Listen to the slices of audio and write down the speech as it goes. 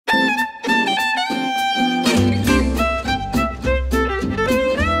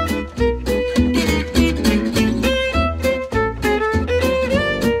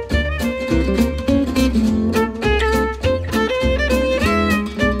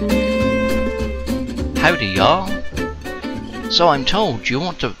Howdy y'all. So I'm told you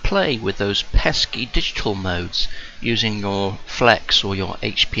want to play with those pesky digital modes using your Flex or your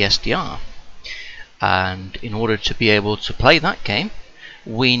HPSDR, and in order to be able to play that game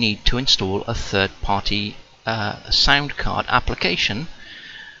we need to install a third-party sound card application.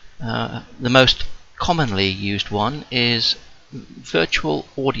 The most commonly used one is Virtual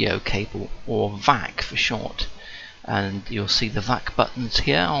Audio Cable, or VAC for short, and you'll see the VAC buttons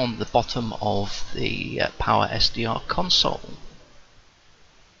here on the bottom of the PowerSDR console.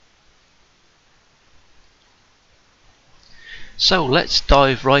 So let's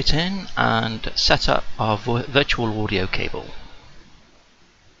dive right in and set up our virtual audio cable.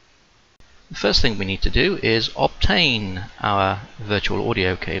 The first thing we need to do is obtain our virtual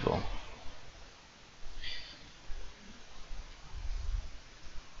audio cable.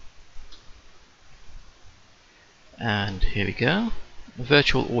 And here we go,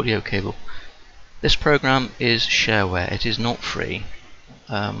 virtual audio cable. This program is shareware, it is not free.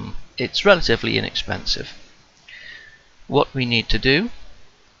 It's relatively inexpensive. What we need to do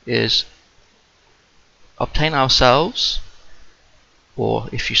is obtain ourselves, or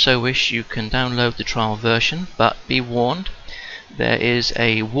if you so wish you can download the trial version, but be warned, there is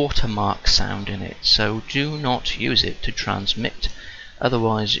a watermark sound in it, so do not use it to transmit.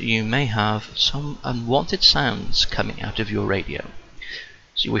 Otherwise you may have some unwanted sounds coming out of your radio.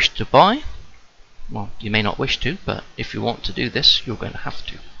 So you wish to buy? Well, you may not wish to, but if you want to do this, you're going to have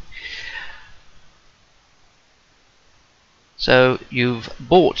to. So you've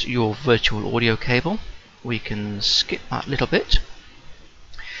bought your virtual audio cable. We can skip that little bit.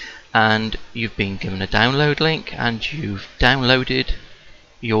 And you've been given a download link, and you've downloaded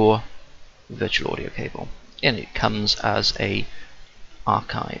your virtual audio cable. And it comes as a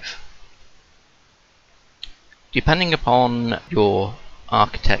archive. Depending upon your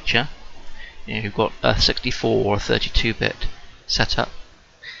architecture, you've got a 64 or 32-bit setup.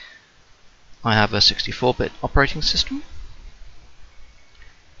 I have a 64-bit operating system.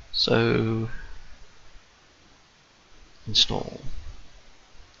 So install.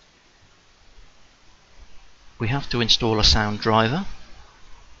 We have to install a sound driver,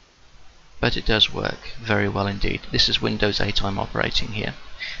 but it does work very well indeed. This is Windows 8 I'm operating here,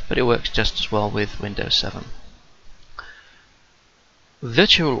 but it works just as well with Windows 7.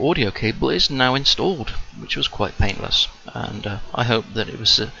 Virtual audio cable is now installed, which was quite painless, and I hope that it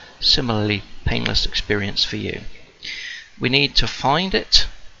was a similarly painless experience for you. We need to find it.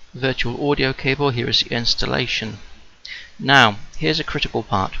 Virtual audio cable, here is the installation. Now, here's a critical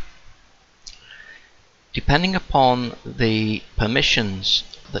part. Depending upon the permissions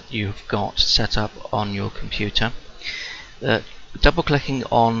that you've got set up on your computer, double-clicking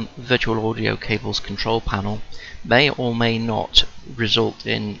on virtual audio cable's control panel may or may not result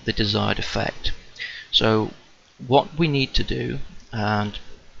in the desired effect. So what we need to do, and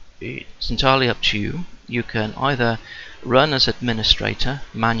it's entirely up to you, you can either run as administrator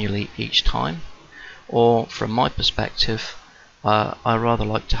manually each time, or from my perspective, I rather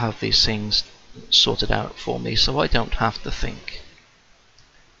like to have these things sorted out for me so I don't have to think.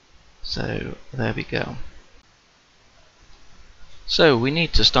 So there we go. So we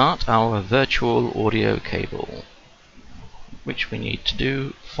need to start our virtual audio cable, which we need to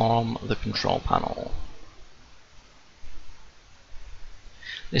do from the control panel.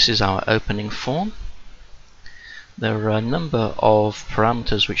 This is our opening form. There are a number of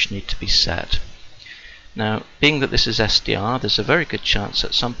parameters which need to be set. Now, being that this is SDR, there's a very good chance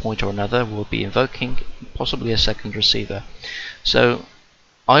at some point or another we'll be invoking possibly a second receiver. So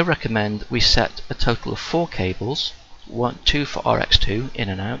I recommend we set a total of 4 cables, 2 for RX2 in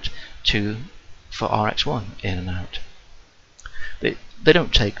and out, 2 for RX1 in and out. They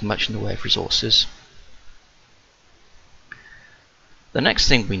don't take much in the way of resources. The next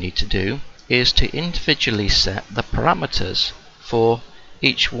thing we need to do is to individually set the parameters for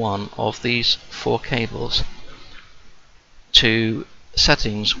each one of these 4 cables to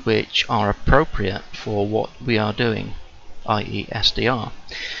settings which are appropriate for what we are doing, i.e. SDR.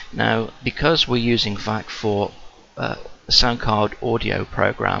 Now, because we're using VAC for sound card audio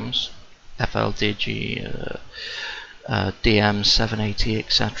programs, FL Digi, DM780,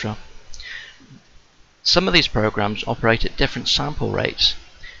 etc., some of these programs operate at different sample rates,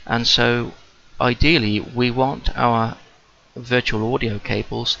 and so ideally we want our virtual audio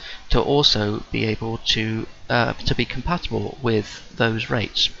cables to also be able to be compatible with those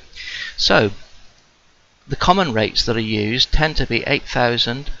rates. So the common rates that are used tend to be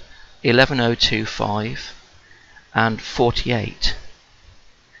 8000, 11025 and 48.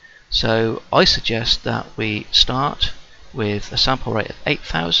 So I suggest that we start with a sample rate of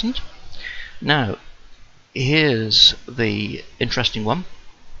 8000. Now here's the interesting one.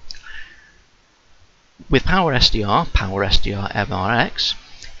 With PowerSDR MRX,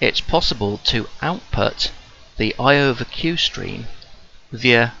 it's possible to output the I over Q stream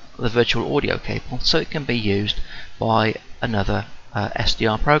via the virtual audio cable, so it can be used by another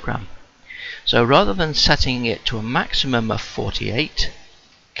SDR program. So rather than setting it to a maximum of 48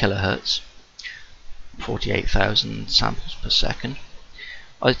 kilohertz, 48,000 samples per second,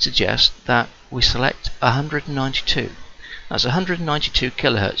 I'd suggest that we select 192. That's 192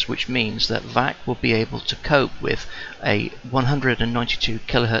 kilohertz, which means that VAC will be able to cope with a 192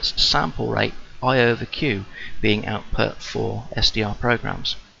 kilohertz sample rate I over Q being output for SDR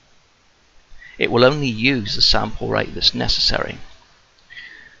programs. It will only use the sample rate that's necessary.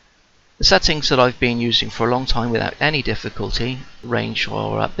 The settings that I've been using for a long time without any difficulty, range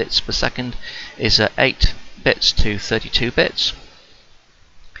for bits per second, is 8 bits to 32 bits.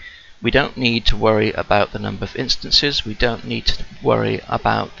 We don't need to worry about the number of instances, we don't need to worry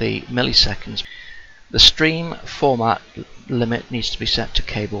about the milliseconds. The stream format limit needs to be set to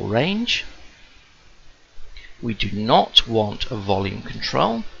cable range. We do not want a volume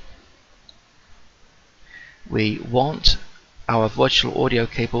control. We want our virtual audio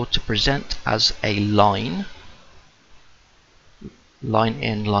cable to present as a line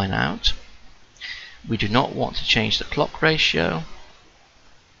in, line out. We do not want to change the clock ratio.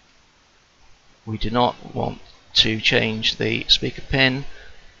 We do not want to change the speaker pin,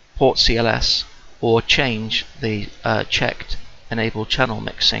 port CLS, or change the checked enable channel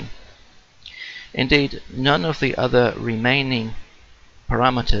mixing. Indeed, none of the other remaining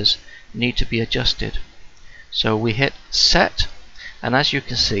parameters need to be adjusted. So we hit set, and as you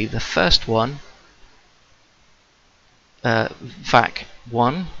can see, the first one, VAC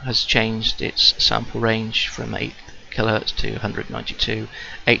 1, has changed its sample range from 8 kilohertz to 192,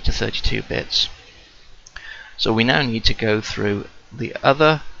 8 to 32 bits. So we now need to go through the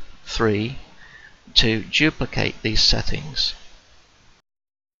other 3 to duplicate these settings.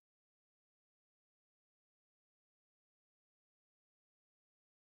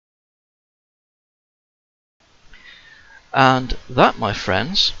 And that, my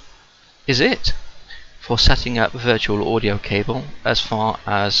friends, is it for setting up virtual audio cable as far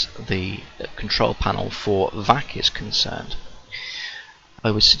as the control panel for VAC is concerned.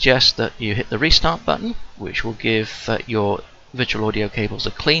 I would suggest that you hit the restart button, which will give your virtual audio cables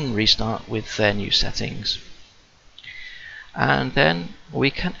a clean restart with their new settings. And then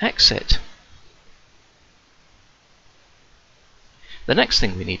we can exit. The next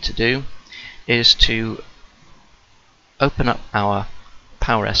thing we need to do is to open up our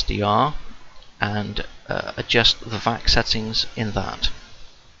PowerSDR and adjust the VAC settings in that.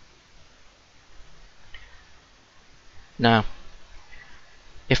 Now,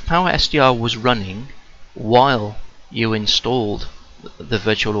 if PowerSDR was running while you installed the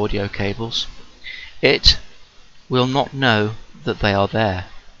virtual audio cables, it will not know that they are there.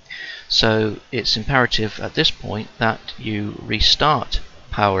 So it's imperative at this point that you restart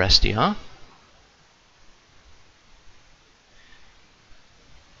PowerSDR.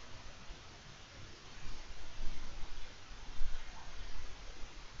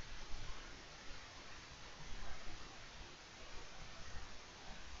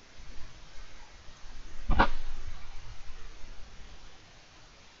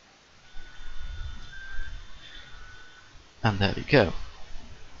 And there we go.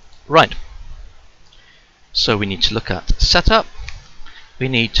 Right. So we need to look at setup, we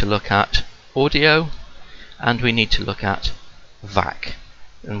need to look at audio, and we need to look at VAC.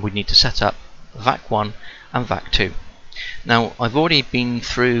 And we need to set up VAC 1 and VAC 2. Now, I've already been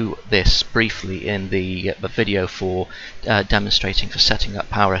through this briefly in the video for demonstrating for setting up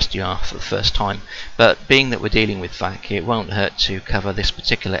PowerSDR for the first time, but being that we're dealing with VAC, it won't hurt to cover this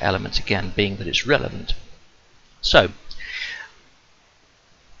particular element again, being that it's relevant. So,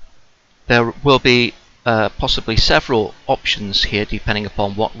 there will be possibly several options here depending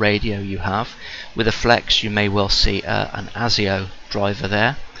upon what radio you have. With a Flex you may well see an ASIO driver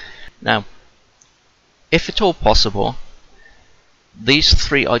there. Now, if at all possible, these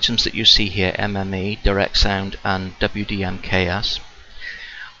 3 items that you see here, MME, Direct Sound and WDM-KS,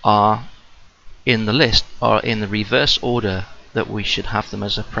 are in the list, are in the reverse order that we should have them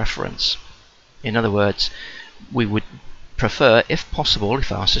as a preference. In other words, we would prefer, if possible,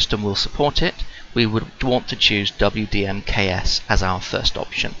 if our system will support it, we would want to choose WDM-KS as our first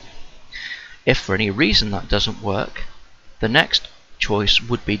option. If for any reason that doesn't work, the next choice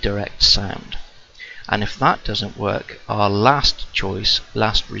would be Direct Sound. and if that doesn't work, our last choice,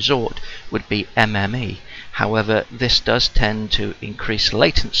 last resort, would be MME. However, this does tend to increase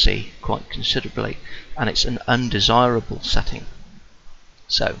latency quite considerably, and it's an undesirable setting.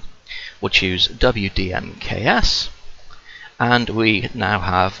 So we'll choose WDMKS, and we now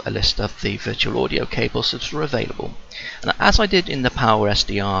have a list of the virtual audio cables that are available. And as I did in the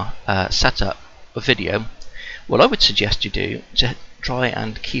PowerSDR setup video, what I would suggest you do to try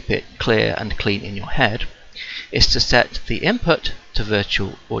and keep it clear and clean in your head is to set the input to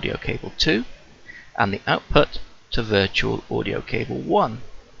virtual audio cable 2 and the output to virtual audio cable 1.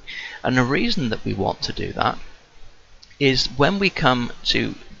 And the reason that we want to do that is when we come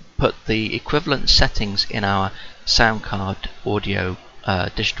to put the equivalent settings in our sound card audio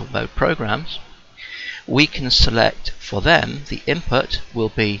digital mode programs, we can select for them the input will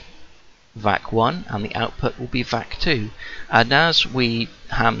be VAC 1 and the output will be VAC 2. And as we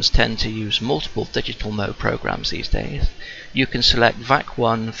hams tend to use multiple digital mode programs these days, you can select VAC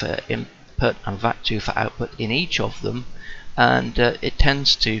 1 for input and VAC 2 for output in each of them, and it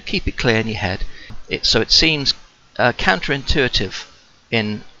tends to keep it clear in your head. So it seems counterintuitive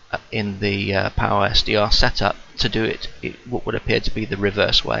in the PowerSDR setup to do it what would appear to be the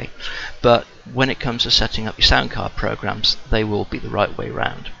reverse way, but when it comes to setting up your sound card programs, they will be the right way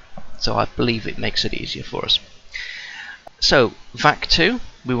around. So I believe it makes it easier for us. So VAC 2,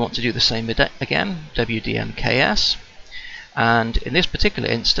 we want to do the same again, WDMKS, and in this particular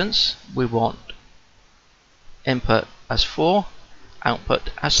instance we want input as 4,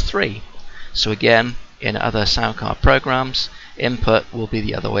 output as 3. So again, in other sound card programs, input will be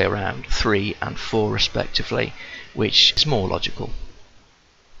the other way around, 3 and 4 respectively, which is more logical.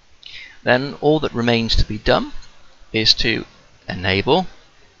 Then all that remains to be done is to enable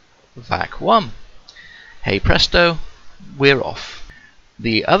VAC 1. Hey presto, we're off.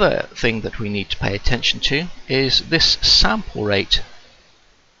 The other thing that we need to pay attention to is this sample rate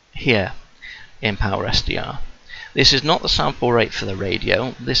here in PowerSDR. This is not the sample rate for the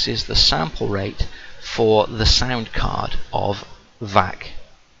radio, this is the sample rate for the sound card of VAC.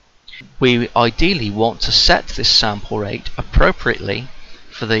 We ideally want to set this sample rate appropriately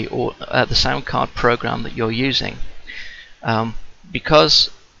for the sound card program that you're using, because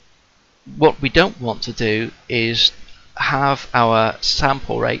what we don't want to do is have our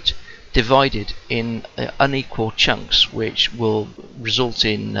sample rate divided in unequal chunks, which will result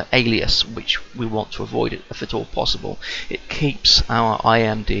in alias, which we want to avoid if at all possible. It keeps our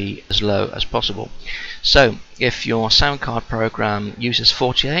IMD as low as possible. So if your sound card program uses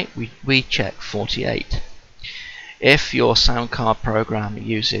 48, we check 48. If your sound card program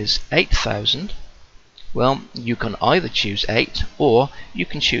uses 8000, well, you can either choose 8 or you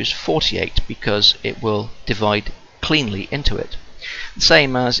can choose 48, because it will divide cleanly into it. The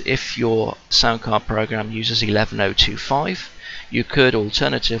same as if your sound card program uses 11025, you could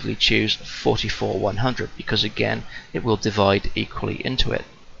alternatively choose 44100, because again it will divide equally into it.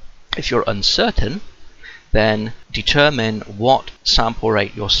 If you're uncertain, then determine what sample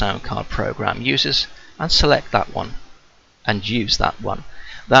rate your sound card program uses and select that one and use that one.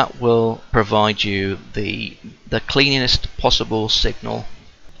 That will provide you the cleanest possible signal,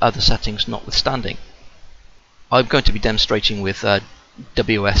 other settings notwithstanding. I'm going to be demonstrating with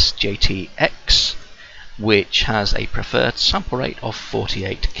WSJT-X, which has a preferred sample rate of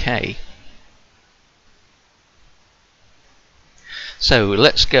 48K. So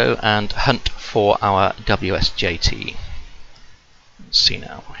let's go and hunt for our WSJT. Let's see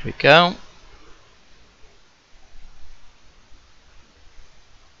now, here we go.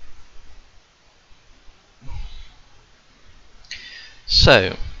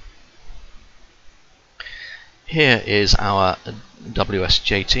 So here is our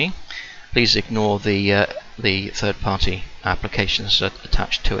WSJT. Please ignore the third-party applications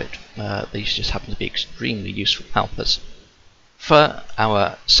attached to it. These just happen to be extremely useful helpers. For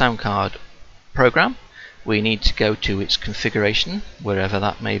our sound card program, we need to go to its configuration, wherever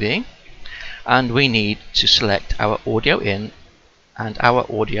that may be, and we need to select our audio in and our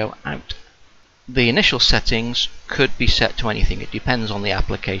audio out. The initial settings could be set to anything. It depends on the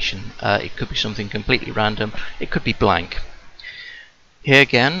application. It could be something completely random. It could be blank. Here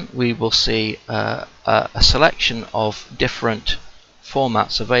again we will see a selection of different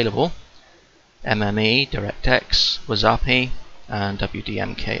formats available: MME, DirectX, WSJT, and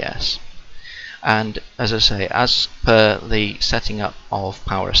WDMKS. And as I say, as per the setting up of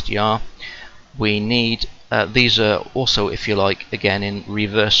PowerSDR, we need these are also, if you like, again in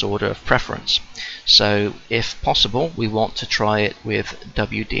reverse order of preference. So if possible, we want to try it with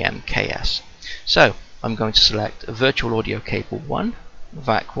WDMKS. So I'm going to select virtual audio cable 1,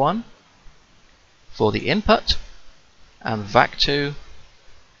 VAC 1, for the input and VAC2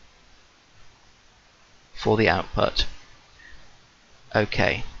 for the output.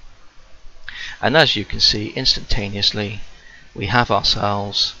 OK. And as you can see, instantaneously we have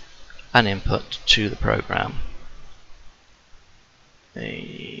ourselves an input to the program.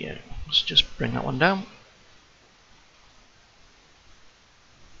 Let's just bring that one down.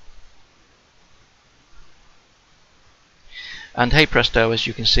 And hey presto, as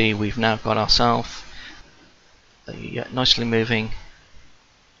you can see, we've now got ourselves a nicely moving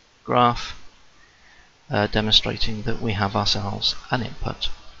graph demonstrating that we have ourselves an input.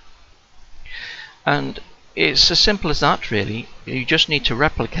 And it's as simple as that, really. You just need to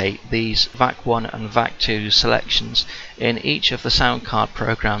replicate these VAC1 and VAC2 selections in each of the sound card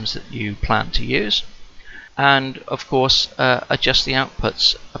programs that you plan to use, and of course adjust the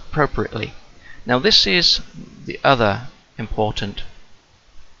outputs appropriately. Now this is the other important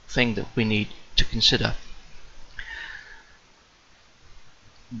thing that we need to consider.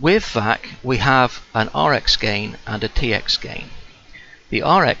 With VAC we have an RX gain and a TX gain. The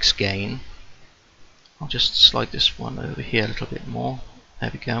RX gain, I'll just slide this one over here a little bit more.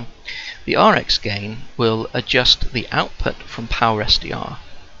 There we go. The RX gain will adjust the output from PowerSDR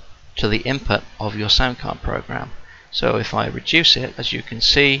to the input of your sound card program. So if I reduce it, as you can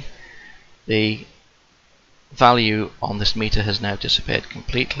see, the value on this meter has now disappeared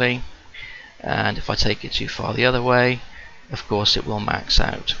completely. And if I take it too far the other way, of course it will max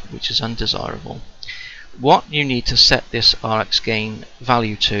out, which is undesirable. What you need to set this RX gain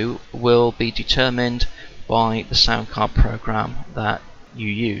value to will be determined by the sound card program that you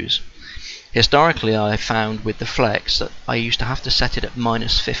use. Historically, I found with the Flex that I used to have to set it at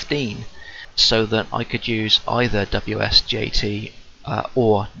 -15 so that I could use either WSJT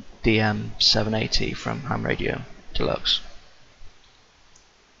or DM780 from Ham Radio Deluxe.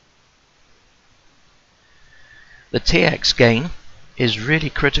 The TX gain is really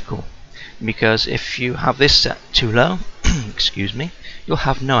critical, because if you have this set too low, excuse me, you'll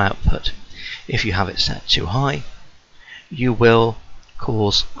have no output. If you have it set too high, you will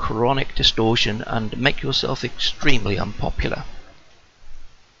cause chronic distortion and make yourself extremely unpopular.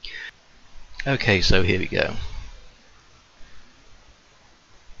 Okay, so here we go.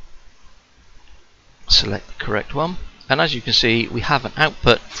 Select the correct one, and as you can see, we have an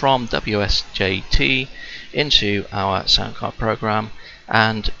output from WSJT into our sound card program,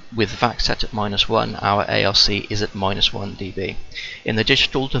 and with VAC set at -1, our ALC is at -1 dB. In the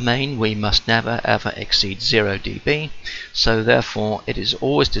digital domain, we must never ever exceed 0 dB, so therefore it is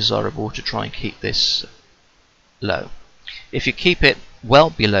always desirable to try and keep this low. If you keep it well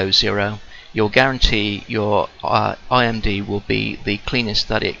below 0, you'll guarantee your IMD will be the cleanest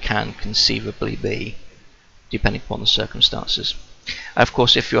that it can conceivably be, depending upon the circumstances. Of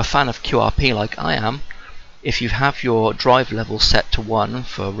course, if you're a fan of QRP like I am, if you have your drive level set to 1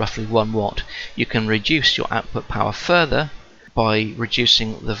 for roughly 1 watt, you can reduce your output power further by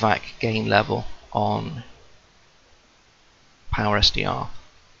reducing the VAC gain level on PowerSDR.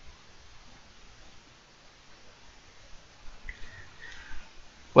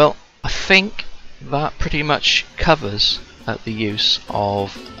 Well, I think that pretty much covers the use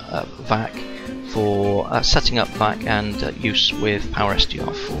of VAC for setting up VAC and use with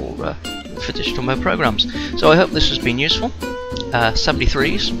PowerSDR for digital mode programs. So I hope this has been useful.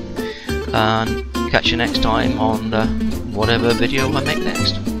 73s, and catch you next time on whatever video I make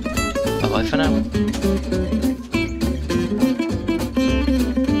next. Bye bye for now.